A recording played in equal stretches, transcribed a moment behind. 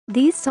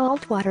These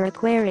saltwater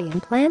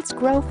aquarium plants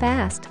grow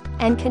fast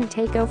and can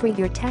take over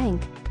your tank.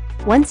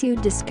 Once you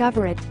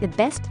discover it, the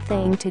best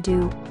thing to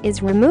do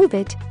is remove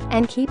it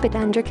and keep it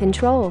under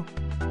control.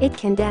 It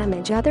can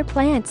damage other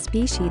plant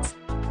species.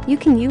 You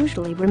can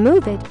usually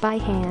remove it by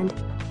hand.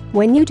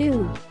 When you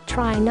do,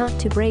 try not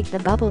to break the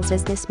bubbles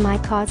as this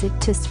might cause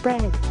it to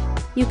spread.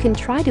 You can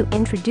try to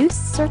introduce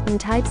certain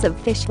types of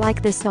fish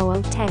like the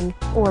Sohal Tang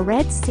or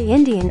Rед Sea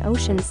Indian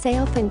Ocean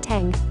Sailfin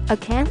Tang,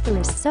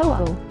 Acanthurus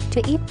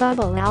to eat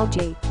bubble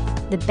algae.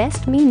 The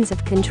best means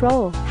of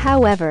control,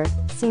 however,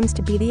 seems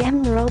to be the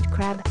emerald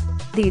crab.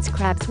 These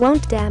crabs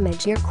won't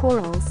damage your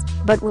corals,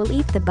 but will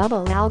eat the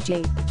bubble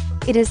algae.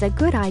 It is a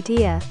good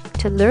idea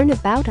to learn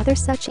about other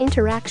such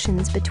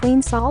interactions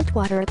between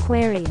saltwater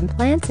aquarium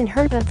plants and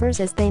herbivores,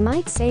 as they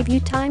might save you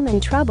time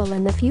and trouble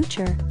in the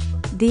future.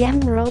 The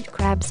emerald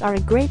crabs are a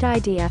great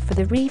idea for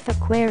the reef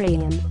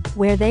aquarium,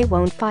 where they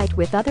won't fight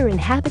with other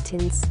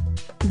inhabitants.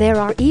 There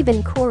are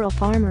even coral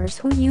farmers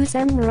who use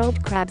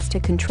emerald crabs to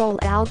control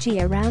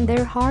algae around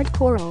their hard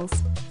corals.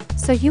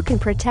 So you can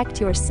protect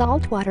your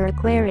saltwater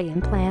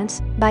aquarium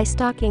plants by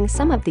stocking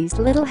some of these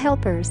little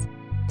helpers.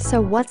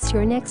 So what's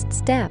your next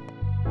step?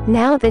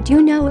 Now that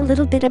you know a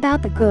little bit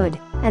about the good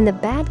and the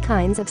bad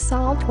kinds of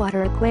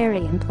saltwater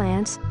aquarium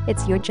plants,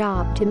 it's your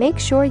job to make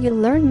sure you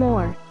learn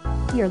more.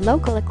 Your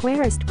local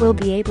aquarist will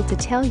be able to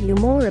tell you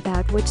more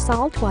about which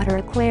saltwater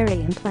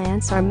aquarium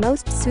plants are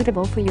most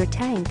suitable for your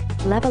tank,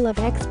 level of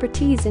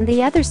expertise, and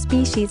the other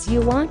species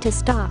you want to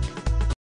stock.